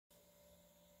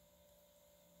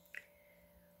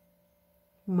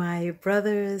My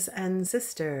brothers and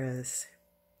sisters,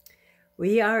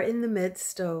 we are in the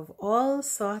midst of all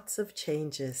sorts of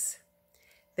changes.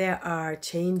 There are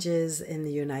changes in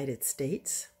the United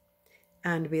States,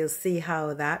 and we'll see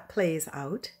how that plays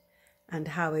out and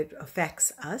how it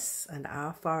affects us and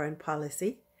our foreign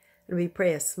policy. And we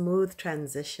pray a smooth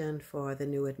transition for the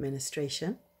new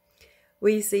administration.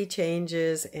 We see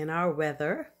changes in our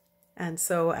weather, and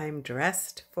so I'm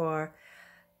dressed for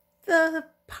the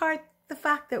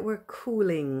fact that we're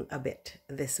cooling a bit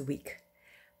this week.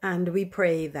 And we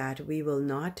pray that we will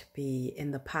not be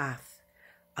in the path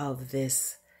of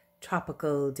this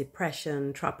tropical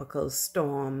depression, tropical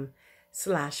storm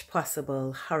 /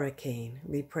 possible hurricane.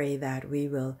 We pray that we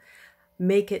will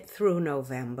make it through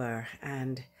November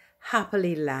and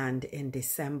happily land in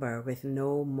December with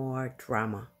no more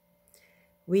drama.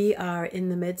 We are in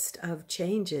the midst of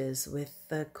changes with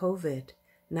the COVID-19.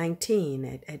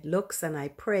 It looks, and I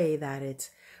pray that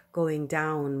it's going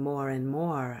down more and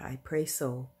more. I pray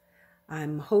so.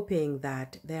 I'm hoping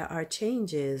that there are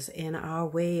changes in our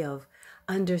way of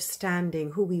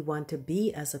understanding who we want to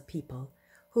be as a people,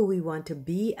 who we want to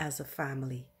be as a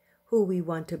family, who we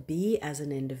want to be as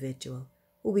an individual,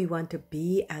 who we want to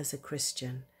be as a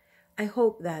Christian. I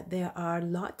hope that there are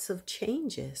lots of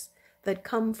changes that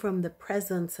come from the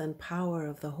presence and power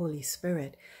of the Holy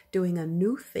Spirit doing a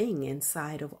new thing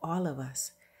inside of all of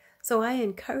us. So I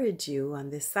encourage you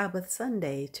on this Sabbath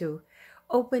Sunday to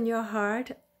open your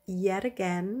heart yet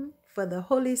again for the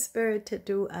Holy Spirit to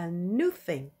do a new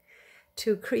thing,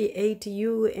 to create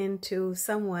you into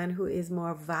someone who is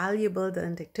more valuable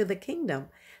to the kingdom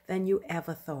than you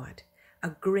ever thought, a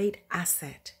great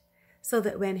asset, so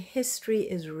that when history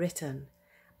is written,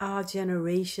 our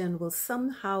generation will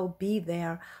somehow be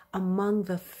there among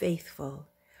the faithful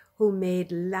who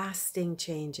made lasting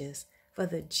changes for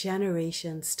the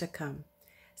generations to come.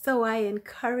 So I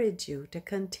encourage you to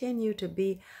continue to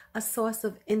be a source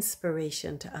of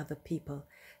inspiration to other people,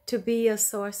 to be a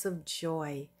source of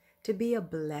joy, to be a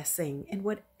blessing in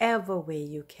whatever way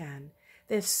you can.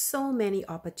 There's so many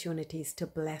opportunities to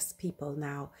bless people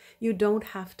now. You don't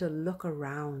have to look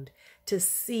around to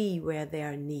see where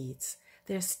there are needs.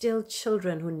 There's still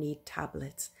children who need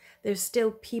tablets. There's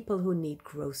still people who need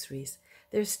groceries.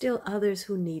 There's still others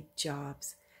who need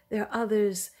jobs. There are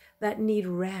others that need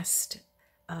rest,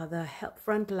 the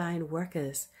frontline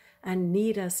workers, and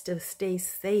need us to stay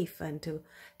safe and to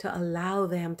allow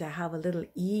them to have a little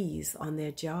ease on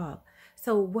their job.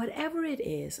 So whatever it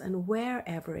is and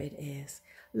wherever it is,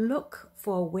 look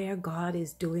for where God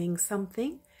is doing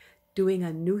something, doing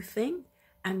a new thing,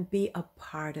 and be a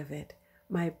part of it.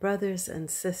 My brothers and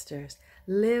sisters,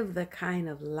 live the kind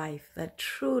of life that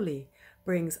truly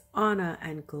brings honor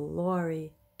and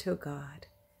glory to God.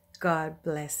 God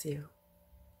bless you.